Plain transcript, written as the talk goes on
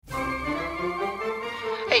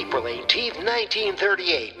17th,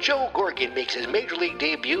 1938, Joe Gorgon makes his major league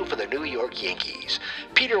debut for the New York Yankees.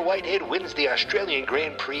 Peter Whitehead wins the Australian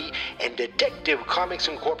Grand Prix, and Detective Comics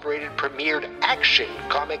Incorporated premiered Action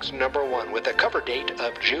Comics #1 with a cover date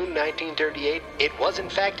of June 1938. It was in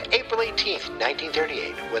fact April 18th,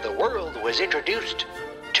 1938, where the world was introduced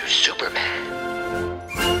to Superman.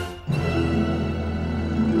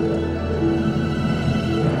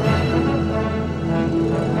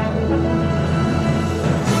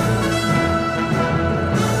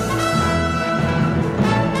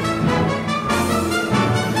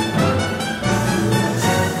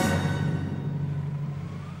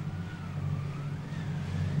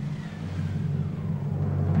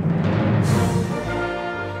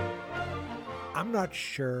 I'm not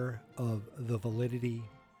sure of the validity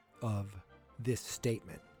of this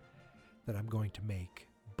statement that I'm going to make,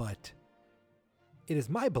 but it is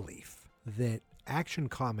my belief that Action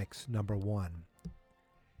Comics #1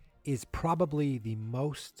 is probably the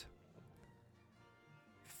most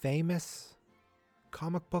famous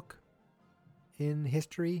comic book in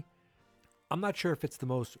history. I'm not sure if it's the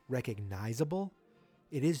most recognizable.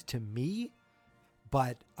 It is to me,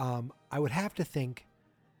 but I would have to think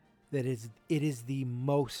that it is the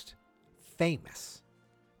most famous,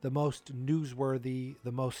 the most newsworthy,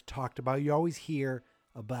 the most talked about. You always hear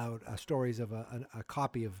about stories of a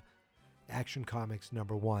copy of Action Comics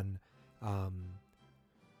 #1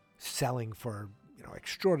 selling for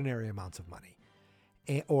extraordinary amounts of money,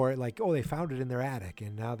 or like, oh, they found it in their attic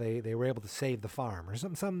and now they were able to save the farm, or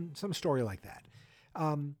some story like that.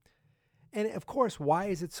 And of course, why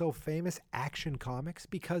is it so famous, Action Comics?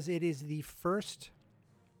 Because it is the first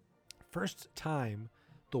time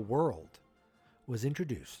the world was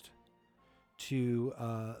introduced to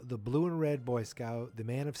the Blue and Red Boy Scout, the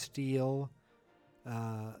Man of Steel,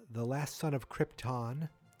 the last son of Krypton,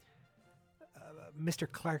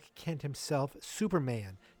 Mr. Clark Kent himself,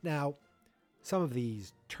 Superman. Now, some of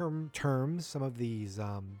these terms, some of these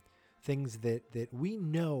things that we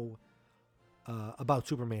know about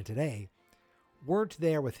Superman today weren't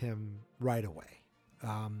there with him right away.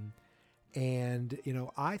 And,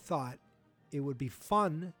 I thought it would be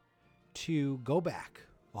fun to go back,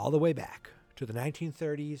 all the way back to the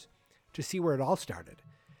 1930s, to see where it all started,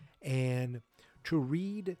 and to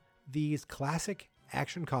read these classic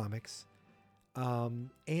Action Comics,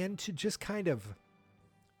 and to just kind of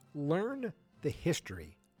learn the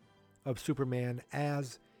history of Superman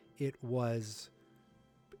as it was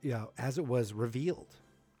revealed.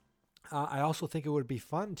 I also think it would be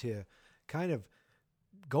fun to kind of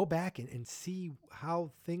go back and see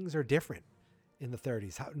how things are different in the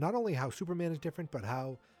 30s. Not only how Superman is different, but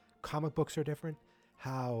how comic books are different,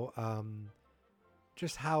 how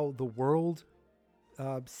just how the world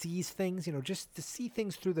sees things, just to see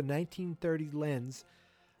things through the 1930 lens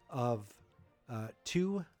of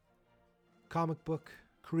two comic book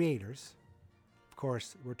creators. Of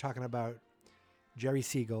course, we're talking about Jerry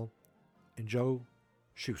Siegel and Joe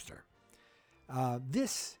Shuster.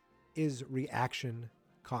 This is Reaction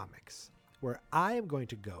Comics, where I am going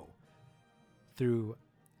to go through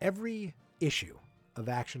every issue of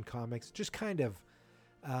Action Comics. Just kind of,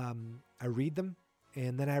 I read them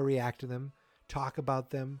and then I react to them, talk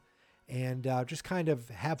about them, and just kind of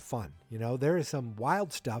have fun. There is some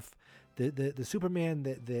wild stuff. The Superman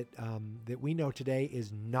that we know today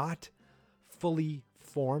is not fully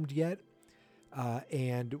formed yet,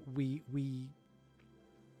 and we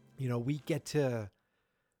get to,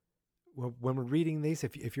 when we're reading these,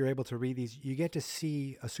 if you're able to read these, you get to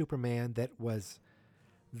see a Superman that was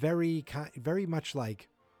very much like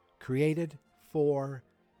created for,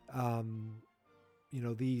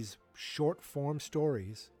 these short form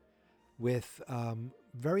stories with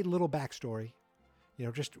very little backstory.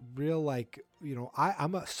 Just real,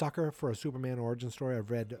 I'm a sucker for a Superman origin story.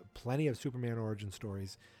 I've read plenty of Superman origin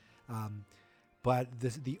stories. But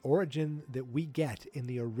the origin that we get in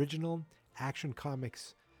the original Action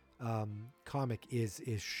Comics comic is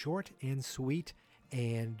short and sweet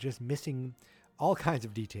and just missing all kinds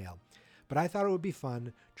of detail. But I thought it would be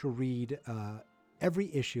fun to read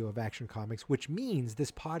every issue of Action Comics, which means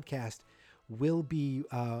this podcast will be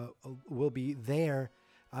there.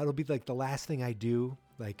 It'll be like the last thing I do.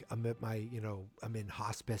 Like I'm at my, I'm in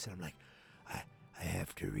hospice and I'm like, I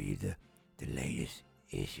have to read the latest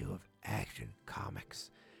issue of Action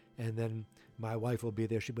Comics. And then my wife will be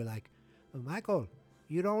there. She'll be like, Michael,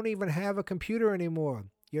 you don't even have a computer anymore.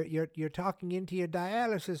 You're talking into your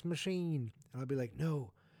dialysis machine. And I'll be like,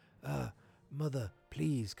 no, Mother,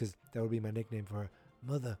 please, because that would be my nickname for her.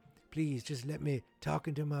 Mother, please, just let me talk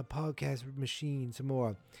into my podcast machine some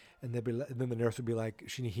more. And then the nurse would be like,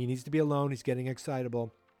 he needs to be alone. He's getting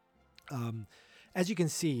excitable. As you can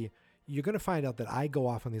see, you're going to find out that I go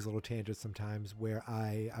off on these little tangents sometimes where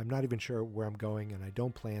I'm not even sure where I'm going and I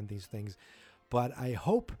don't plan these things. But I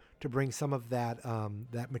hope to bring some of that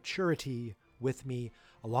that maturity with me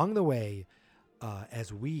along the way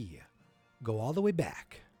as we go all the way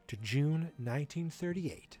back to June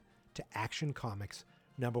 1938 to Action Comics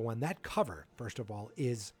 #1. That cover, first of all,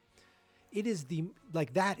 is the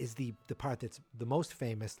part that's the most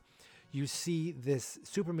famous. You see this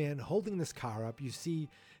Superman holding this car up. You see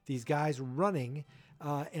these guys running,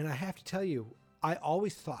 and I have to tell you, I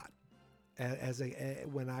always thought,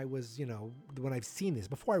 when I've seen this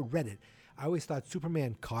before I read it, I always thought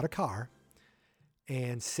Superman caught a car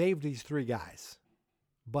and saved these three guys,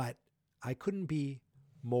 but I couldn't be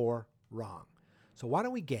more wrong. So why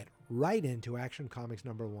don't we get right into Action Comics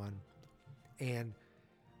 #1? And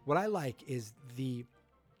what I like is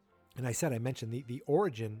and I mentioned the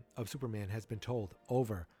origin of Superman has been told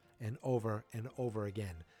over and over and over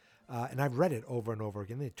again. And I've read it over and over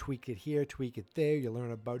again. They tweak it here, tweak it there. You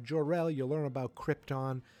learn about Jor-El. You learn about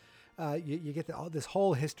Krypton. You get all this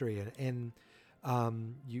whole history, and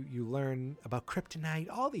you learn about kryptonite.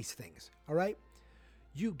 All these things. All right.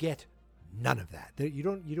 You get none of that. You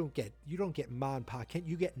don't get Ma and Pa Kent.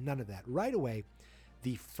 You get none of that right away.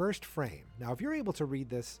 The first frame. Now, if you're able to read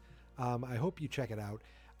this, I hope you check it out.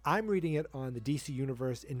 I'm reading it on the DC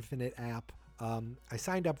Universe Infinite app. I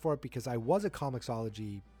signed up for it because I was a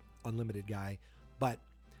Comixology Unlimited guy, but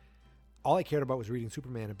all I cared about was reading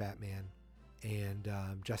Superman and Batman and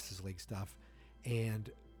Justice League stuff,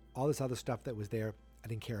 and all this other stuff that was there I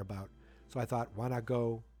didn't care about. So I thought, why not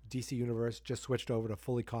go DC Universe? Just switched over to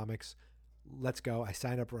Fully Comics. Let's go. I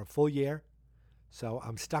signed up for a full year, so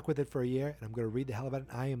I'm stuck with it for a year, and I'm going to read the hell out of it.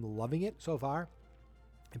 I am loving it so far,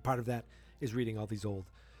 and part of that is reading all these old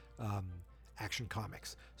Action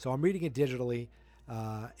Comics. So I'm reading it digitally,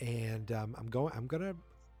 and I'm going to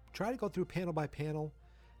try to go through panel by panel.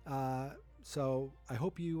 So I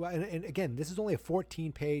hope you, and again, this is only a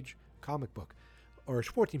 14-page comic book, or a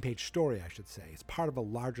 14-page story, I should say. It's part of a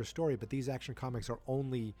larger story, but these Action Comics are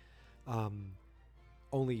only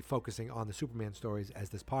focusing on the Superman stories, as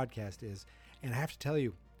this podcast is. And I have to tell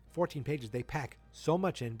you, 14 pages, they pack so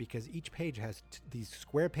much in because each page has these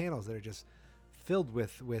square panels that are just filled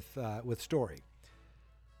with story.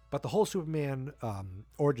 But the whole Superman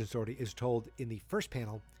origin story is told in the first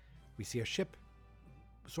panel. We see a ship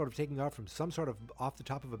sort of taking off from some sort of off the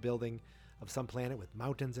top of a building of some planet with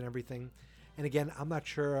mountains and everything. And again, I'm not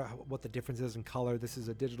sure what the difference is in color. This is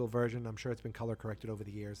a digital version. I'm sure it's been color corrected over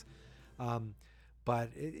the years. But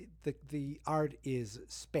the art is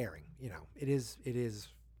sparing. It is.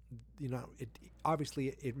 Obviously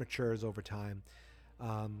it matures over time.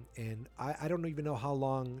 And I don't even know how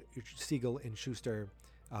long Siegel and Schuster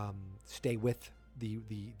stay with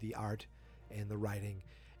the art and the writing.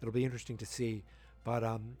 It'll be interesting to see.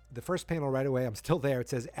 But the first panel right away, I'm still there. It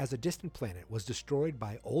says, as a distant planet was destroyed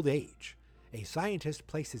by old age, a scientist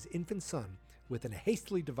placed his infant son within a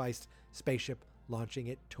hastily devised spaceship, launching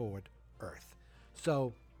it toward Earth.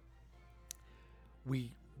 So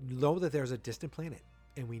we know that there's a distant planet,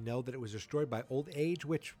 and we know that it was destroyed by old age,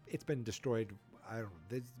 which it's been destroyed. I don't know.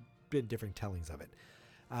 There's been different tellings of it.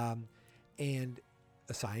 And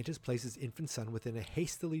a scientist places infant son within a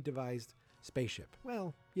hastily devised spaceship.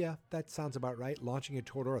 Well, yeah, that sounds about right. Launching it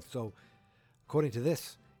toward Earth. So, according to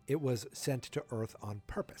this, it was sent to Earth on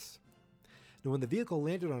purpose. Now, when the vehicle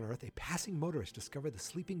landed on Earth, a passing motorist discovered the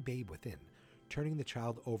sleeping babe within, turning the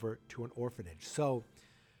child over to an orphanage. So,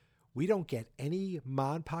 we don't get any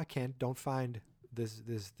Ma and Pa Kent. Don't find this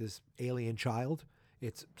alien child.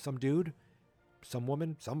 It's some dude, some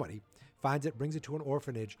woman, somebody finds it, brings it to an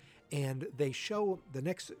orphanage, and they show the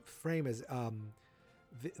next frame is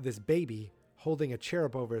this baby holding a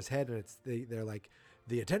cherub over his head, and they're like,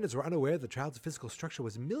 the attendants were unaware the child's physical structure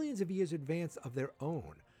was millions of years advanced of their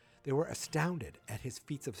own. They were astounded at his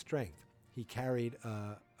feats of strength. He carried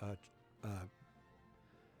a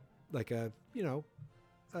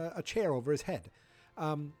chair over his head.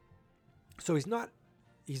 So he's not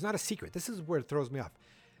a secret. This is where it throws me off.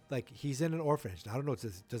 Like, he's in an orphanage. Now, I don't know,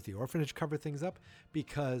 does the orphanage cover things up?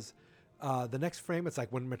 Because the next frame, it's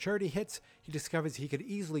like when maturity hits, he discovers he could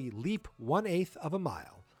easily leap 1/8 of a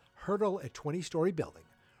mile, hurdle a 20-story building,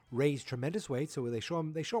 raise tremendous weight. So they show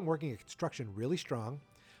him working at construction really strong.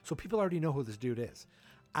 So people already know who this dude is.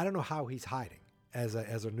 I don't know how he's hiding as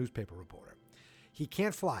a newspaper reporter. He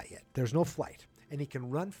can't fly yet. There's no flight. And he can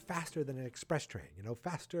run faster than an express train,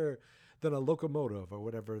 faster than a locomotive or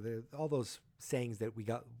whatever. All those sayings that we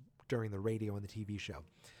got during the radio and the TV show.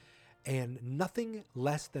 And nothing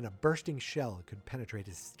less than a bursting shell could penetrate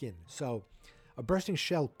his skin. So A bursting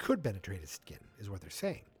shell could penetrate his skin, is what they're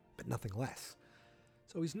saying, but nothing less.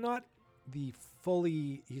 So he's not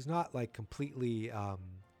like completely,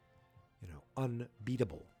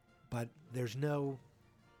 unbeatable. But there's nothing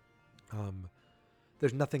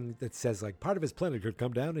that says like part of his planet could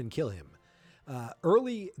come down and kill him.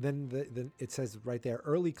 Then it says right there,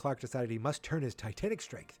 early Clark decided he must turn his titanic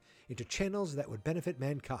strength into channels that would benefit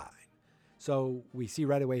mankind. So we see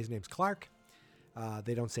right away his name's Clark.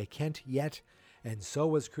 They don't say Kent yet. And so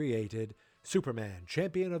was created Superman,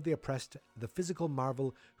 champion of the oppressed, the physical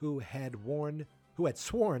marvel who had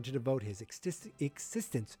sworn to devote his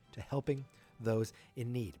existence to helping those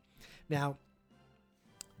in need. Now,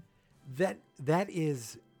 that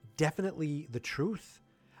is definitely the truth.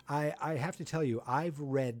 I have to tell you, I've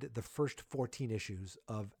read the first 14 issues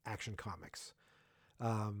of Action Comics.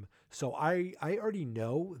 So I already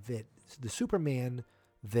know that the Superman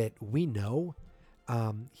that we know,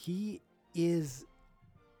 he is,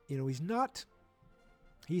 he's not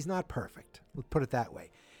perfect. Let's put it that way.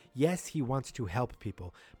 Yes, he wants to help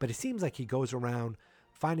people, but it seems like he goes around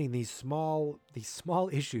finding these small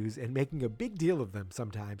issues and making a big deal of them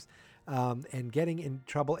sometimes, and getting in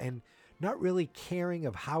trouble and not really caring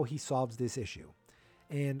of how he solves this issue.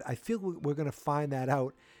 And I feel we're going to find that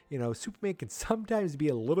out. Superman can sometimes be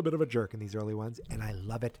a little bit of a jerk in these early ones, and I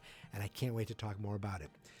love it, and I can't wait to talk more about it.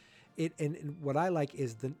 And what I like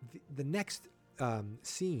is the next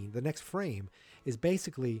scene, the next frame, is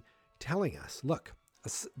basically telling us, look,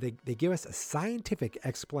 they give us a scientific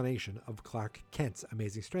explanation of Clark Kent's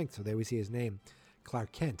amazing strength. So there we see his name,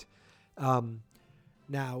 Clark Kent.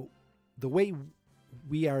 Now, the way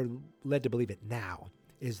we are led to believe it now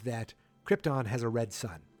is that Krypton has a red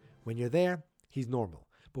sun. When you're there, he's normal.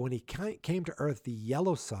 But when he came to Earth, the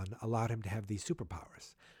yellow sun allowed him to have these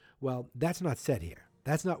superpowers. Well, that's not said here.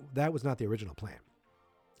 That was not the original plan.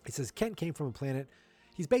 It says Kent came from a planet.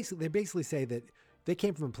 They basically say that they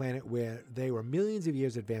came from a planet where they were millions of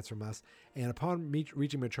years advanced from us, and upon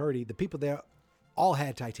reaching maturity, the people there all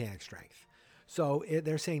had titanic strength. So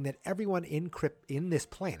they're saying that everyone in this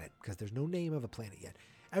planet, because there's no name of a planet yet,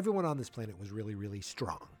 everyone on this planet was really, really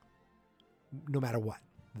strong, no matter what.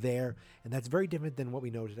 And that's very different than what we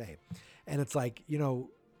know today. And it's like,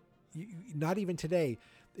 not even today,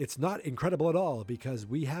 it's not incredible at all, because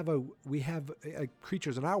we have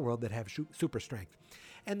creatures in our world that have super strength.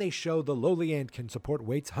 And they show the lowly ant can support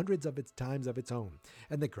weights hundreds of its times of its own,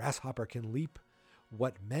 and the grasshopper can leap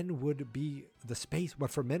what for men would be the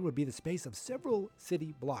space of several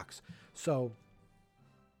city blocks. So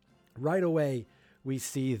right away we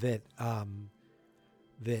see that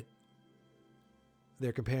that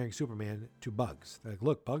they're comparing Superman to bugs. They're like,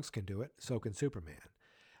 look, bugs can do it, so can Superman.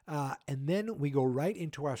 And then we go right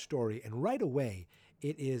into our story, and right away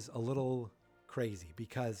it is a little crazy,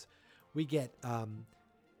 because we get,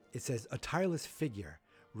 it says, a tireless figure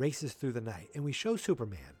races through the night, and we show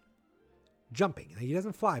Superman jumping. Now, he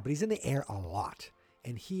doesn't fly, but he's in the air a lot,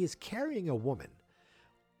 and he is carrying a woman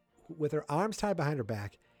with her arms tied behind her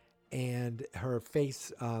back and her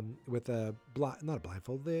face with not a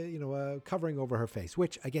blindfold, covering over her face,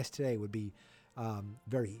 which I guess today would be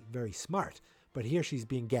very, very smart. But here she's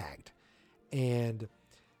being gagged, and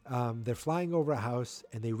they're flying over a house,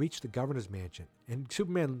 and they reach the governor's mansion, and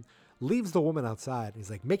Superman leaves the woman outside, and he's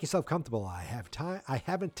like, make yourself comfortable. I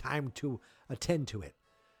haven't time to attend to it.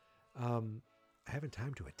 I haven't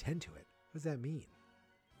time to attend to it. What does that mean?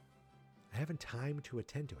 I haven't time to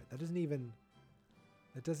attend to it. That doesn't even,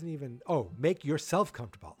 make yourself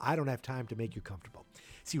comfortable. I don't have time to make you comfortable.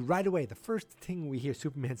 See, right away, the first thing we hear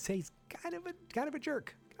Superman say is kind of a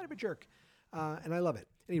jerk. And I love it.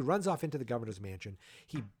 And he runs off into the governor's mansion.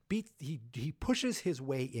 He pushes his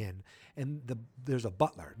way in, and there's a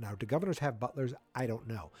butler. Now, do governors have butlers? I don't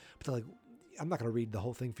know. But they're like, I'm not going to read the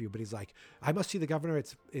whole thing for you, but he's like, I must see the governor.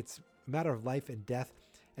 It's a matter of life and death.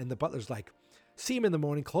 And the butler's like, see him in the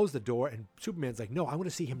morning, close the door. And Superman's like, no, I want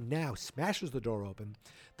to see him now. Smashes the door open.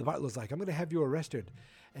 The butler's like, I'm going to have you arrested.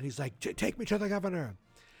 And he's like, take me to the governor.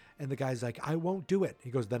 And the guy's like, I won't do it.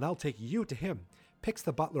 He goes, then I'll take you to him. Picks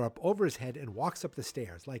the butler up over his head and walks up the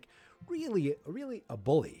stairs. Like, really a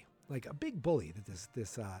bully, like a big bully that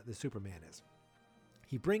this Superman is.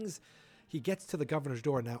 He gets to the governor's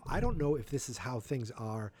door. Now, I don't know if this is how things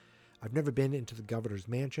are. I've never been into the governor's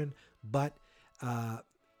mansion, but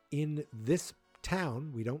in this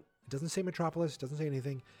town, it doesn't say Metropolis, doesn't say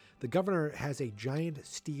anything. The governor has a giant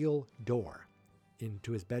steel door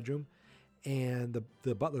into his bedroom, and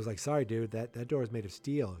the butler's like, sorry, dude, that door is made of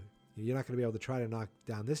steel. You're not going to be able to try to knock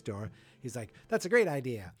down this door. He's like, that's a great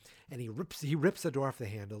idea. And he rips the door off the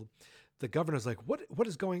handle. The governor's like, what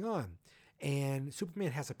is going on? And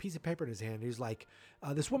Superman has a piece of paper in his hand. He's like,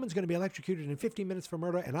 this woman's going to be electrocuted in 15 minutes for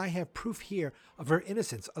murder, and I have proof here of her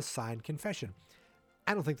innocence, a signed confession.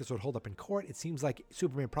 I don't think this would hold up in court. It seems like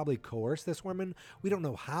Superman probably coerced this woman. We don't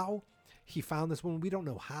know how he found this woman. We don't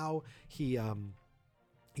know how he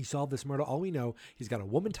solved this murder. All we know, he's got a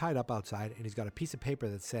woman tied up outside, and he's got a piece of paper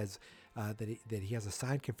that says that he has a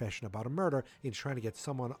signed confession about a murder. He's trying to get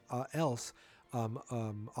someone else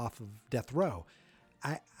off of death row.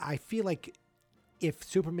 I feel like if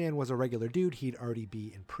Superman was a regular dude, he'd already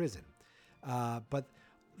be in prison. But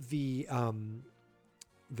the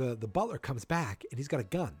butler comes back, and he's got a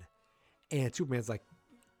gun. And Superman's like,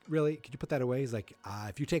 really? Could you put that away? He's like,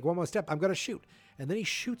 if you take one more step, I'm going to shoot. And then he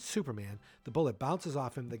shoots Superman. The bullet bounces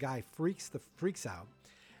off him. The guy freaks out.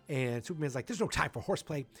 And Superman's like, there's no time for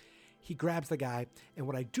horseplay. He grabs the guy. And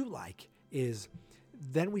what I do like is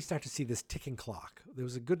then we start to see this ticking clock. There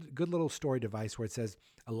was a good little story device where it says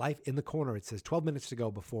a life in the corner. It says 12 minutes to go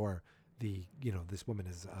before this woman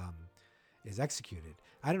is executed.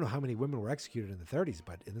 I don't know how many women were executed in the 30s,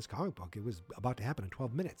 but in this comic book, it was about to happen in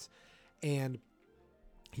 12 minutes. And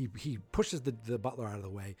he pushes the butler out of the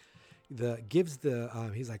way.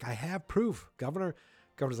 He's like, I have proof, Governor.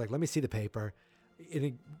 Governor's like, let me see the paper. And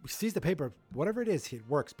he sees the paper. Whatever it is, it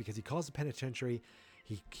works because he calls the penitentiary.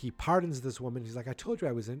 He pardons this woman. He's like, I told you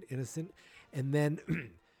I was innocent. And then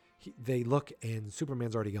they look, and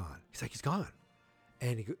Superman's already gone. He's like, he's gone.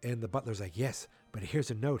 And the butler's like, yes, but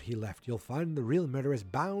here's a note he left. You'll find the real murderess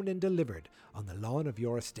bound and delivered on the lawn of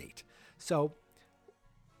your estate. So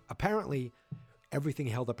apparently everything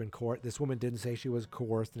held up in court. This woman didn't say she was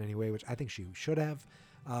coerced in any way, which I think she should have.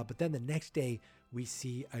 But then the next day, we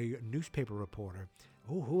see a newspaper reporter.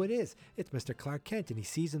 Oh, who it is? It's Mr. Clark Kent, and he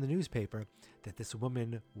sees in the newspaper that this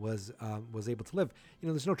woman was able to live.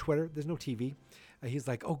 There's no Twitter, there's no TV. He's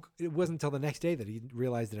like, oh, it wasn't until the next day that he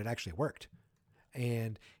realized that it actually worked.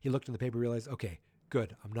 And he looked in the paper, realized, okay,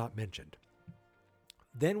 good, I'm not mentioned.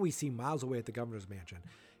 Then we see miles away at the governor's mansion.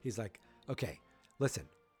 He's like, okay, listen,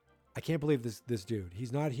 I can't believe this dude.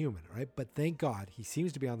 He's not human, right? But thank God he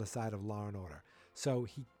seems to be on the side of law and order. So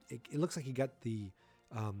it looks like he got the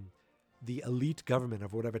elite government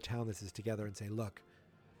of whatever town this is together and say, look,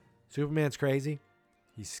 Superman's crazy.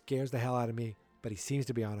 He scares the hell out of me, but he seems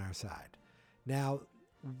to be on our side. Now,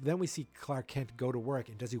 then we see Clark Kent go to work.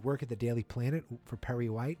 And does he work at the Daily Planet for Perry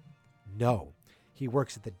White? No. He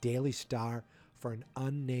works at the Daily Star for an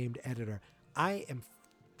unnamed editor. I am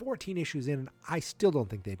 14 issues in, and I still don't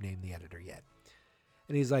think they've named the editor yet.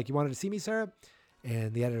 And he's like, you wanted to see me, sir?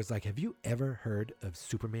 And the editor's like, have you ever heard of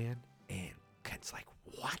Superman? And Kent's like,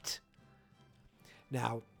 what?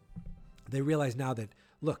 Now, they realize now that,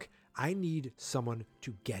 look, I need someone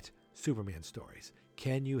to get Superman stories.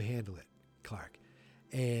 Can you handle it, Clark?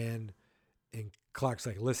 And Clark's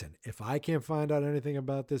like, listen, if I can't find out anything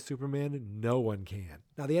about this Superman, no one can.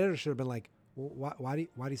 Now, the editor should have been like, well, why do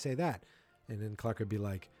you say that? And then Clark would be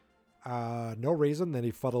like, no reason. Then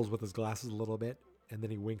he fuddles with his glasses a little bit, and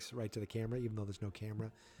then he winks right to the camera, even though there's no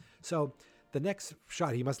camera. So the next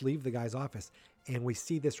shot, he must leave the guy's office, and we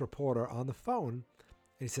see this reporter on the phone,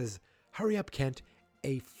 and he says, hurry up, Kent.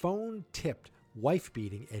 A phone tipped wife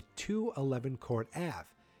beating at 211 Court Ave.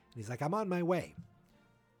 And he's like, I'm on my way.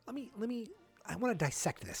 I want to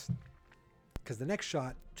dissect this. Because the next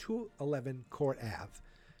shot, 211 Court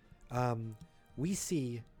Ave, we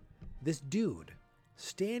see this dude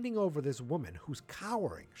standing over this woman who's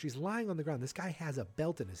cowering. She's lying on the ground. This guy has a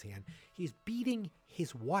belt in his hand. He's beating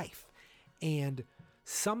his wife. And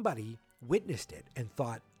somebody witnessed it and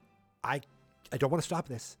thought, I don't want to stop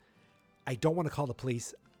this. I don't want to call the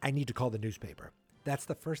police. I need to call the newspaper. That's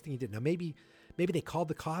the first thing he did. Now, maybe they called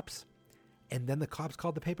the cops and then the cops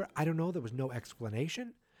called the paper. I don't know. There was no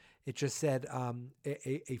explanation. It just said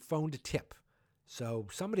a phoned tip. So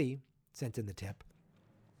somebody sent in the tip,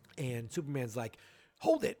 and Superman's like,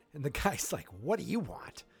 hold it. And the guy's like, what do you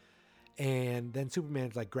want? And then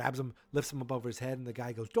Superman's like, grabs him, lifts him up over his head, and the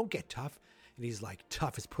guy goes, don't get tough. And he's like,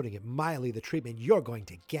 tough is putting it mildly, the treatment you're going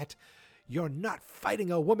to get. You're not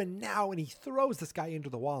fighting a woman now. And he throws this guy into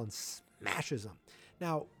the wall and smashes him.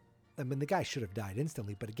 Now, I mean, the guy should have died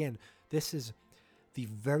instantly. But again, this is the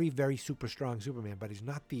very, very super strong Superman. But he's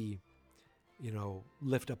not the,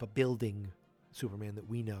 lift up a building Superman that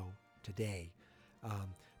we know today.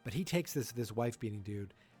 But he takes this wife-beating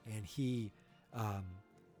dude, and he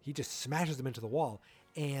just smashes him into the wall.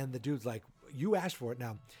 And the dude's like, you asked for it.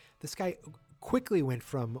 Now, this guy quickly went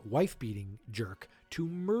from wife-beating jerk to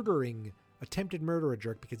attempted murderer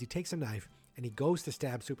jerk, because he takes a knife and he goes to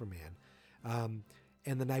stab Superman.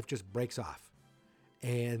 And the knife just breaks off.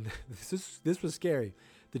 And this was scary.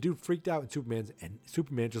 the dude freaked out, and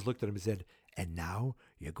Superman just looked at him and said, "And now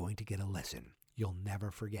you're going to get a lesson you'll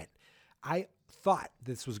never forget." I thought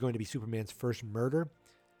this was going to be Superman's first murder.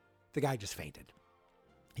 The guy just fainted.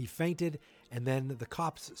 He fainted, and then the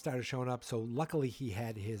cops started showing up. So luckily, he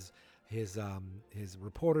had his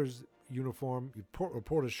reporter's uniform,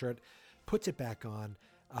 reporter's shirt, puts it back on,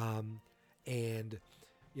 and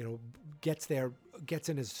gets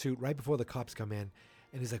in his suit right before the cops come in.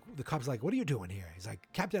 And he's like, the cop's like, "What are you doing here?" He's like,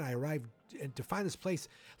 "Captain, I arrived to find this place.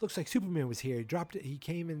 Looks like Superman was here. He dropped it. He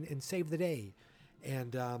came and saved the day."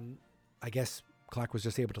 And I guess Clark was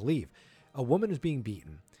just able to leave. A woman is being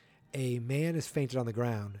beaten. A man is fainted on the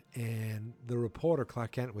ground, and the reporter,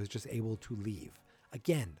 Clark Kent, was just able to leave.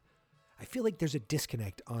 Again, I feel like there's a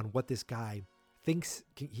disconnect on what this guy thinks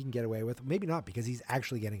he can get away with. Maybe not, because he's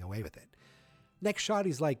actually getting away with it. Next shot,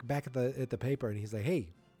 he's like back at the paper, and he's like,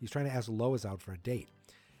 "Hey," he's trying to ask Lois out for a date.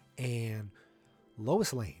 And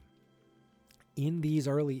Lois Lane, in these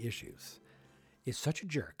early issues, is such a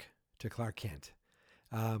jerk to Clark Kent.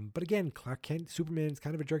 But again, Clark Kent, Superman's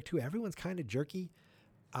kind of a jerk too. Everyone's kind of jerky,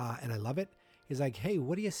 and I love it. He's like, "Hey,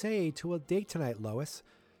 what do you say to a date tonight, Lois?"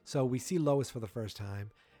 So we see Lois for the first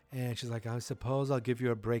time, and she's like, "I suppose I'll give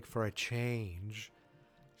you a break for a change."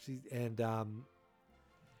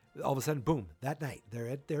 All of a sudden, boom! That night, they're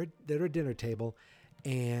at a dinner table,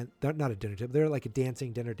 and they're not a dinner table. They're like a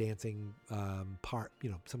dinner dancing part,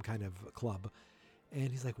 some kind of club. And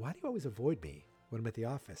he's like, "Why do you always avoid me when I'm at the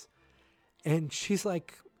office?" And she's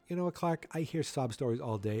like, "You know what, Clark? I hear sob stories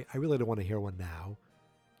all day. I really don't want to hear one now."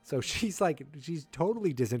 So she's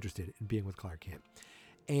totally disinterested in being with Clark Kent.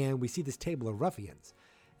 And we see this table of ruffians.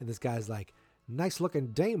 And this guy's like, "Nice looking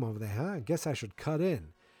dame over there, huh? I guess I should cut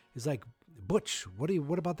in." He's like, "Butch,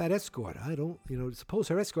 what about that escort? I don't, suppose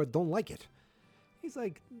her escort don't like it." He's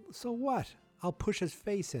like, "So what? I'll push his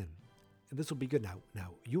face in. And this will be good."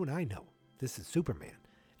 Now, you and I know this is Superman.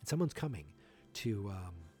 And someone's coming to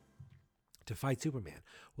fight Superman.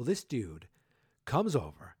 Well, this dude comes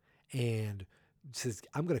over and says,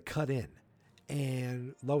 "I'm going to cut in."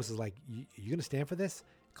 And Lois is like, "You going to stand for this?"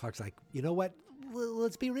 Clark's like, "You know what?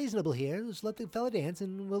 Let's be reasonable here. Let's let the fella dance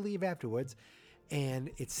and we'll leave afterwards."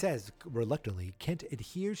 And it says, reluctantly, Kent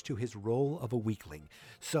adheres to his role of a weakling.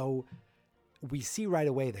 So we see right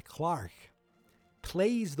away that Clark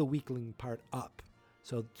plays the weakling part up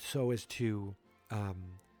so as to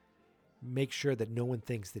make sure that no one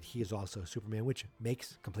thinks that he is also Superman, which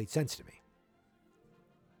makes complete sense to me.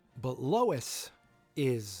 But Lois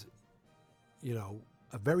is,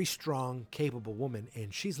 a very strong, capable woman,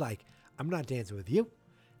 and she's like, "I'm not dancing with you.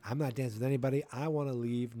 I'm not dancing with anybody. I want to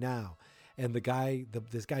leave now." And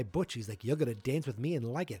this guy Butch, he's like, "You're going to dance with me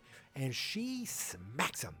and like it." And she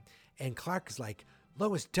smacks him. And Clark is like,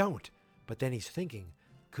 "Lois, don't." But then he's thinking,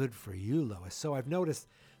 "Good for you, Lois." So I've noticed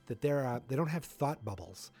that they don't have thought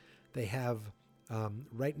bubbles. They have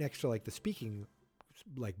right next to like the speaking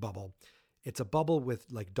like bubble, it's a bubble with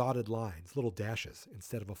like dotted lines, little dashes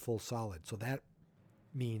instead of a full solid. So that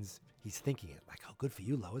means he's thinking it like, "Oh, good for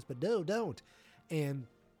you, Lois, but no, don't." And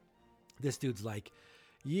this dude's like,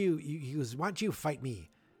 he goes, "Why don't you fight me?"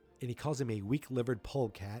 And he calls him a weak-livered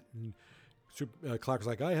polecat. And Clark's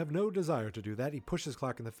like, "I have no desire to do that." He pushes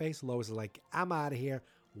Clark in the face. Lois is like, "I'm out of here.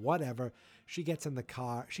 Whatever." She gets in the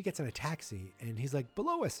car. She gets in a taxi. And he's like, "But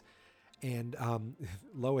Lois." And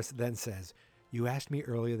Lois then says, "You asked me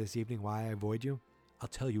earlier this evening why I avoid you? I'll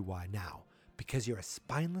tell you why now. Because you're a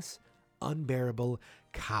spineless, unbearable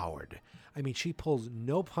coward." I mean, she pulls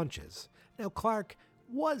no punches. Now, Clark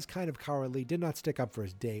was kind of cowardly, did not stick up for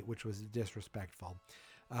his date, which was disrespectful.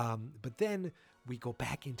 But then we go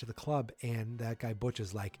back into the club, and that guy Butch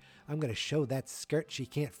is like, "I'm going to show that skirt she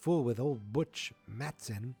can't fool with old Butch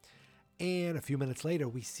Matson." And a few minutes later,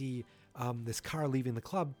 we see this car leaving the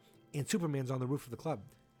club, and Superman's on the roof of the club.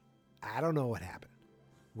 I don't know what happened.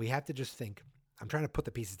 We have to just think. I'm trying to put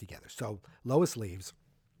the pieces together. So Lois leaves,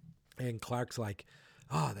 and Clark's like,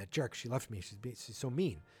 "Oh, that jerk, she left me. She's so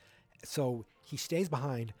mean." So he stays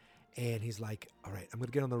behind, and he's like, "All right, I'm going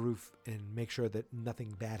to get on the roof and make sure that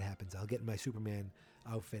nothing bad happens. I'll get in my Superman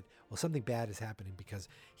outfit." Well, something bad is happening because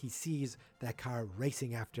he sees that car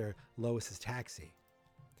racing after Lois's taxi.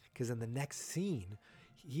 Because in the next scene,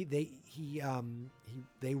 they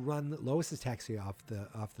run Lois's taxi off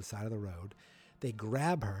the side of the road. They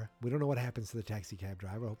grab her. We don't know what happens to the taxi cab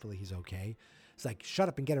driver. Hopefully he's okay. It's like, "Shut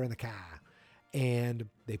up and get her in the car." And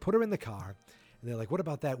they put her in the car. And they're like, "What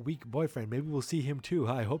about that weak boyfriend? Maybe we'll see him too,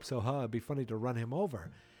 huh? I hope so, huh? It'd be funny to run him over."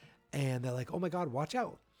 And they're like, "Oh my God, watch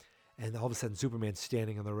out." And all of a sudden, Superman's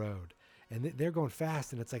standing on the road. And they're going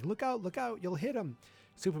fast. And it's like, look out, you'll hit him.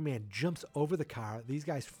 Superman jumps over the car. These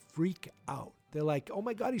guys freak out. They're like, oh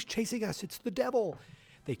my God, he's chasing us. It's the devil.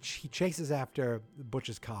 He chases after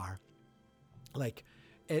Butch's car, like,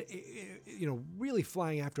 really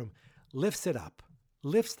flying after him, lifts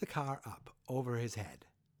the car up over his head.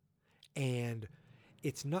 And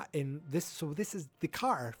it's not in this. So this is the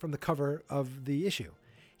car from the cover of the issue.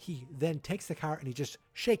 He then takes the car and he just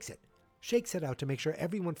shakes it out to make sure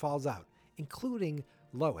everyone falls out, including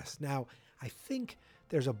Lois. Now, I think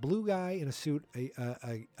there's a blue guy in a suit,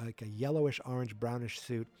 like a yellowish, orange, brownish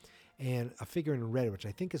suit, and a figure in red, which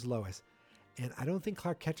I think is Lois. And I don't think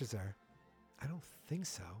Clark catches her. I don't think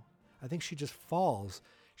so. I think she just falls.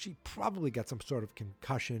 She probably got some sort of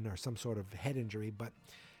concussion or some sort of head injury, but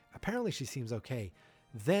apparently she seems okay.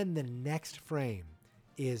 Then the next frame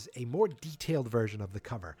is a more detailed version of the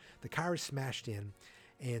cover. The car is smashed in,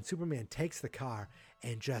 and Superman takes the car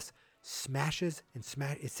and just smashes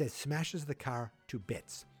the car to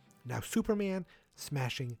bits. Now, Superman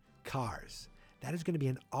smashing cars. That is going to be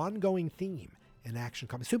an ongoing theme in Action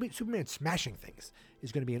Comics. Superman smashing things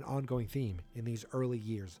is going to be an ongoing theme in these early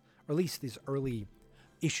years, or at least these early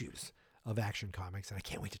issues of Action Comics, and I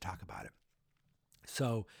can't wait to talk about it.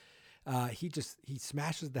 So he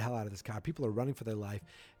smashes the hell out of this car. People are running for their life,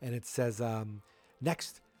 and it says,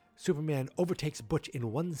 next, Superman overtakes Butch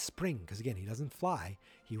in one spring, because again, he doesn't fly.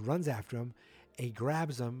 He runs after him, he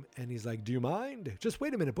grabs him, and he's like, do you mind? Just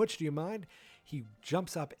wait a minute, Butch, do you mind? He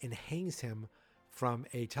jumps up and hangs him from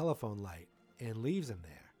a telephone light and leaves him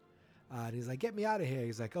there. And he's like, get me out of here.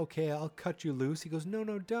 He's like, okay, I'll cut you loose. He goes, no,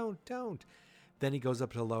 don't. Then he goes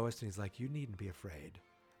up to Lois and he's like, you needn't be afraid.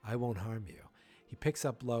 I won't harm you. He picks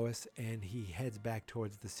up Lois and he heads back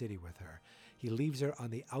towards the city with her. He leaves her on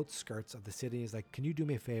the outskirts of the city. He's like, can you do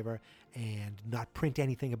me a favor and not print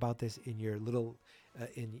anything about this in your little,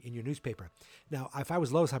 in your newspaper? Now, if I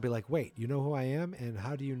was Lois, I'd be like, wait, you know who I am? And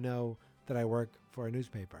how do you know that I work for a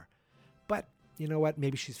newspaper? But you know what?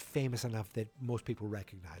 Maybe she's famous enough that most people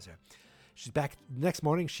recognize her. She's back next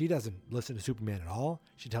morning. She doesn't listen to Superman at all.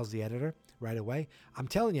 She tells the editor right away, I'm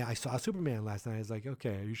telling you, I saw Superman last night. I was like,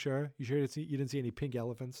 okay, are you sure? You sure you didn't see any pink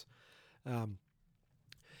elephants?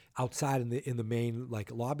 Outside in the main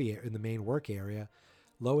lobby, in the main work area,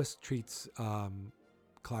 Lois treats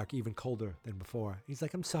Clark even colder than before. He's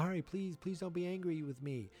like, I'm sorry, please don't be angry with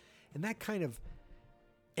me. And that kind of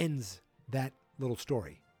ends that little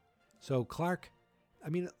story. So Clark, I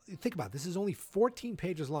mean, think about it. This is only 14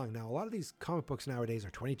 pages long. Now, a lot of these comic books nowadays are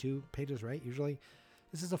 22 pages, right? Usually.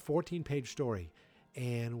 This is a 14-page story.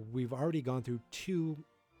 And we've already gone through two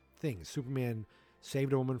things. Superman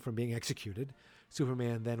saved a woman from being executed.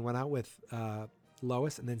 Superman then went out with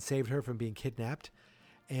Lois and then saved her from being kidnapped.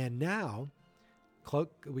 And now,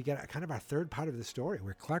 we get kind of our third part of the story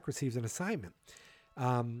where Clark receives an assignment.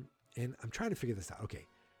 And I'm trying to figure this out. Okay.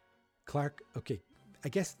 Clark, I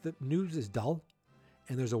guess the news is dull,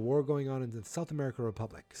 and there's a war going on in the South American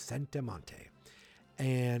Republic, Santa Monte,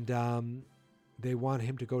 and they want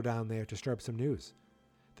him to go down there to stir up some news.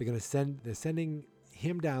 They're sending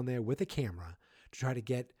him down there with a camera to try to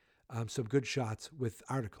get some good shots with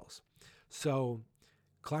articles. So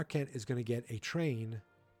Clark Kent is going to get a train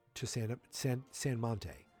to San Monte,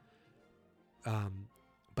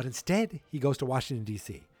 but instead he goes to Washington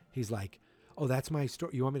D.C. He's like, "Oh, that's my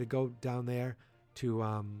story. You want me to go down there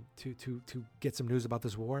to get some news about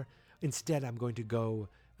this war? Instead, I'm going to go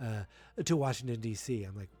to Washington D.C."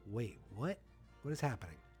 I'm like, wait, what? What is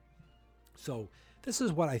happening? So this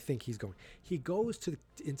is what I think he's going. He goes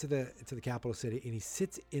into the capital city and he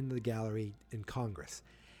sits in the gallery in Congress,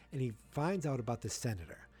 and he finds out about this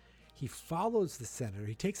senator. He follows the senator.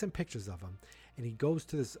 He takes some pictures of him, and he goes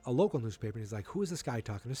to a local newspaper. And he's like, "Who is this guy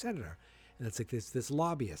talking to senator?" And it's like this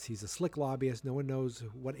lobbyist. He's a slick lobbyist. No one knows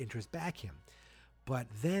what interests back him. But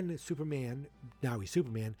then Superman, now he's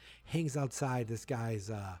Superman, hangs outside this guy's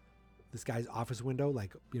office window.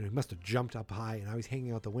 Like, he must have jumped up high, and now he's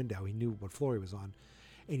hanging out the window. He knew what floor he was on.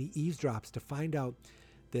 And he eavesdrops to find out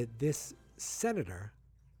that this senator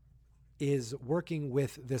is working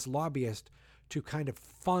with this lobbyist to kind of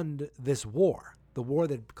fund this war. The war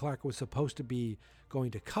that Clark was supposed to be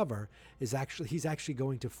going to cover he's actually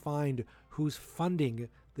going to find who's funding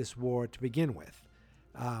this war to begin with.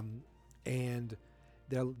 And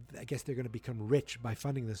I guess they're going to become rich by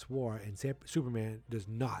funding this war, and Superman does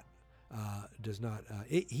not.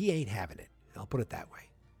 He ain't having it. I'll put it that way.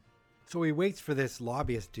 So he waits for this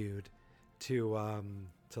lobbyist dude to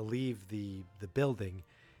leave the building,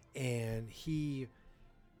 and he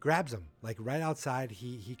grabs him like right outside.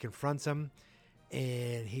 He confronts him,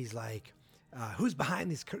 and he's like, "Who's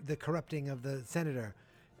behind the corrupting of the senator?"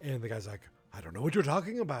 And the guy's like, "I don't know what you're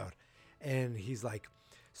talking about." And he's like,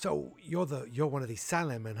 So you're one of these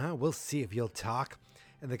silent men, huh? We'll see if you'll talk.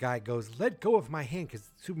 And the guy goes, let go of my hand, because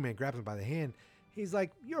Superman grabs him by the hand. He's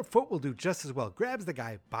like, your foot will do just as well. Grabs the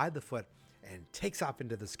guy by the foot and takes off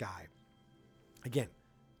into the sky. Again,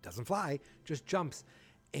 doesn't fly, just jumps.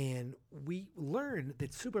 And we learn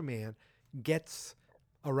that Superman gets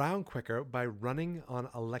around quicker by running on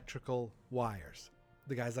electrical wires.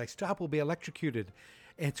 The guy's like, stop, we'll be electrocuted.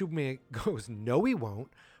 And Superman goes, no, he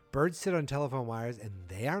won't. Birds sit on telephone wires and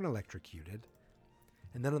they aren't electrocuted.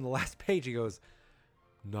 And then on the last page, he goes,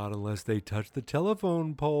 not unless they touch the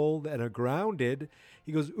telephone pole and are grounded.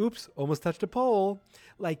 He goes, oops, almost touched a pole.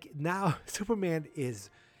 Like, now Superman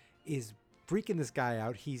is freaking this guy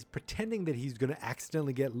out. He's pretending that he's going to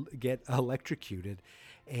accidentally get electrocuted.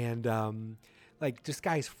 And like, this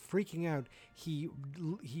guy's freaking out. He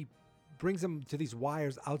brings him to these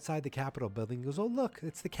wires outside the Capitol building. He goes, oh, look,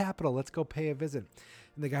 it's the Capitol. Let's go pay a visit.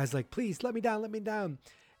 And the guy's like, please, let me down, let me down.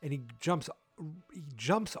 And he jumps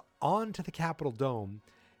onto the Capitol dome,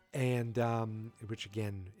 and which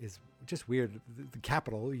again is just weird. The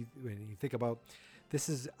Capitol, when you think about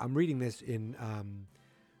this, I'm reading this in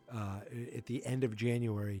at the end of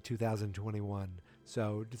January 2021.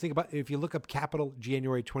 So to think about, if you look up Capitol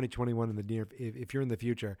January 2021 in the near, if you're in the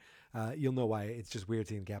future, you'll know why it's just weird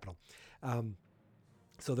seeing the Capitol.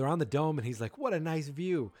 So they're on the dome, and he's like, "What a nice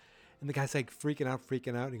view." And the guy's like freaking out.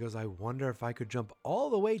 And he goes, I wonder if I could jump all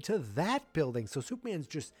the way to that building. So Superman's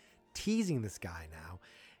just teasing this guy now.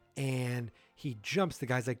 And he jumps. The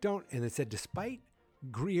guy's like, don't. And it said, despite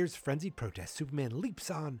Greer's frenzied protest, Superman leaps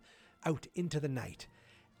on out into the night.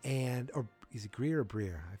 Or is it Greer or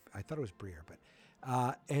Breer? I thought it was Breer.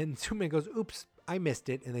 But and Superman goes, oops, I missed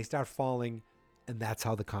it. And they start falling. And that's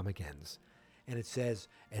how the comic ends. And it says,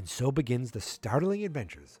 and so begins the startling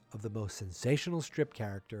adventures of the most sensational strip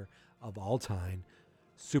character of all time,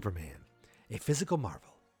 Superman. A physical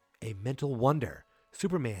marvel, a mental wonder,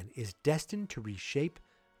 Superman is destined to reshape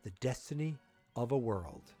the destiny of a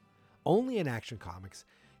world. Only in Action Comics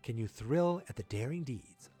can you thrill at the daring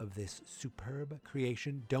deeds of this superb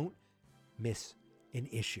creation. Don't miss an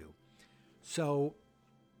issue. So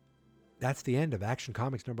that's the end of Action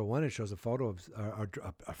Comics #1. It shows a photo of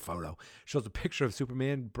shows a picture of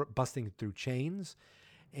Superman busting through chains,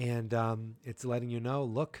 and it's letting you know,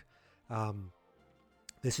 look,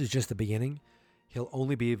 this is just the beginning. He'll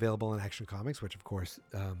only be available in Action Comics, which of course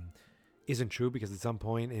isn't true, because at some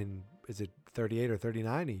point in, is it 38 or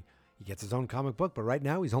 39, he gets his own comic book. But right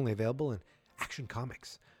now he's only available in Action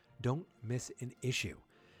Comics. Don't miss an issue.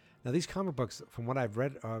 Now these comic books, from what I've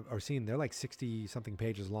read or seen, they're like 60 something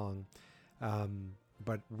pages long.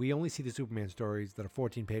 But we only see the Superman stories that are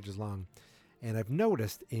 14 pages long. And I've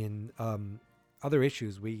noticed in other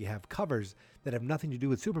issues, we have covers that have nothing to do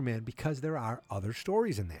with Superman, because there are other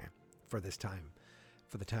stories in there for the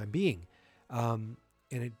time being. And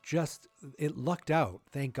it lucked out,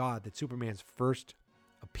 thank God, that Superman's first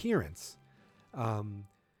appearance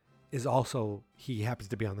is also, he happens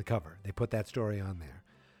to be on the cover. They put that story on there.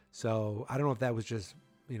 So I don't know if that was just,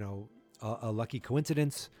 a lucky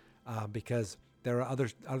coincidence, because there are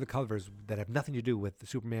other covers that have nothing to do with the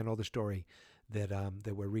Superman or the story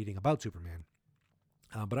that we're reading about Superman.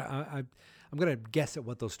 But I'm going to guess at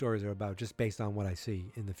what those stories are about just based on what I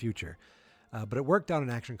see in the future. But it worked out in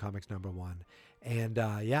Action Comics #1. And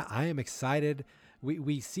I am excited.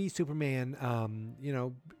 We see Superman,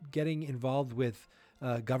 getting involved with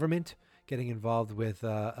government, getting involved with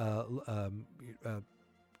the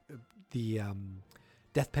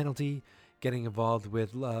death penalty, getting involved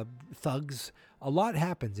with thugs. A lot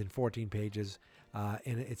happens in 14 pages.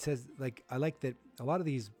 And it says, like, I like that a lot of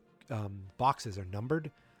these boxes are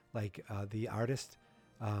numbered, like the artist,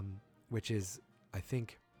 which is, I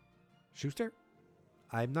think, Schuster.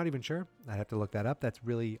 I'm not even sure. I'd have to look that up. That's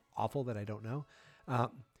really awful that I don't know.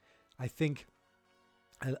 I think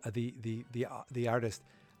the artist,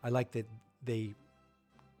 I like that they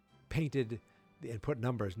painted and put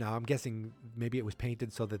numbers. Now I'm guessing maybe it was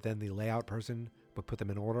painted so that then the layout person would put them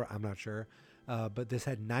in order. I'm not sure. But this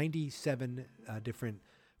had 97 different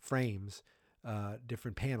frames,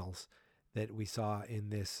 different panels that we saw in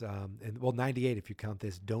this, 98 if you count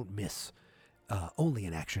this Don't Miss, only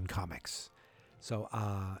in Action Comics. So,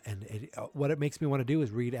 what it makes me want to do is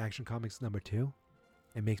read Action Comics #2.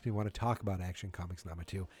 It makes me want to talk about Action Comics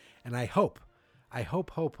 #2. And I hope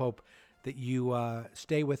that you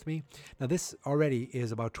stay with me. Now, this already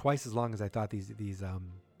is about twice as long as I thought these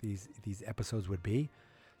episodes would be.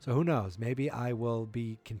 So who knows? Maybe I will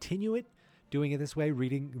continue doing it this way,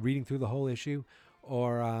 reading through the whole issue,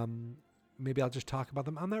 or maybe I'll just talk about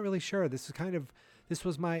them. I'm not really sure. This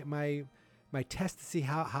was my my test to see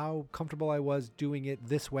how comfortable I was doing it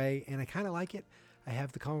this way, and I kind of like it. I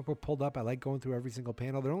have the comic book pulled up. I like going through every single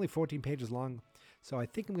panel. They're only 14 pages long, so I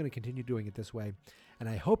think I'm going to continue doing it this way, and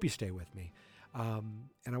I hope you stay with me.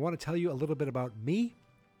 And I want to tell you a little bit about me.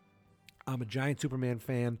 I'm a giant Superman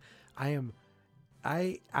fan. I'm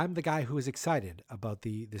the guy who is excited about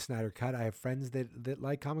the Snyder Cut. I have friends that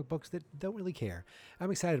like comic books that don't really care.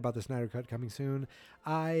 I'm excited about the Snyder Cut coming soon.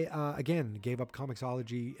 I, again, gave up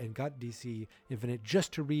Comixology and got DC Infinite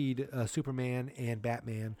just to read Superman and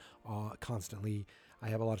Batman constantly. I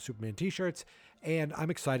have a lot of Superman t-shirts, and I'm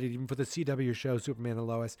excited even for the CW show, Superman and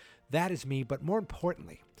Lois. That is me, but more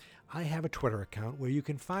importantly, I have a Twitter account where you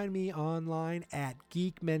can find me online at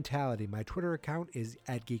Geek Mentality. My Twitter account is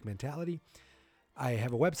at Geek Mentality. I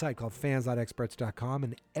have a website called fansnotexperts.com,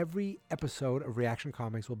 and every episode of Reaction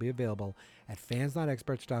Comics will be available at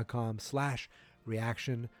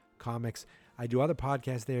fansnotexperts.com/Reaction Comics. I do other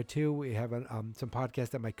podcasts there too. We have some podcasts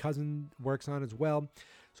that my cousin works on as well.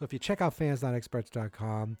 So if you check out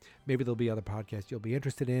fansnotexperts.com, maybe there'll be other podcasts you'll be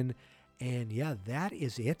interested in. And yeah, that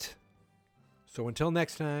is it. So until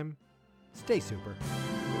next time, stay super.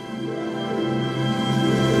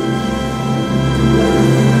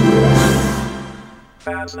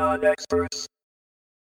 Fans Not Experts.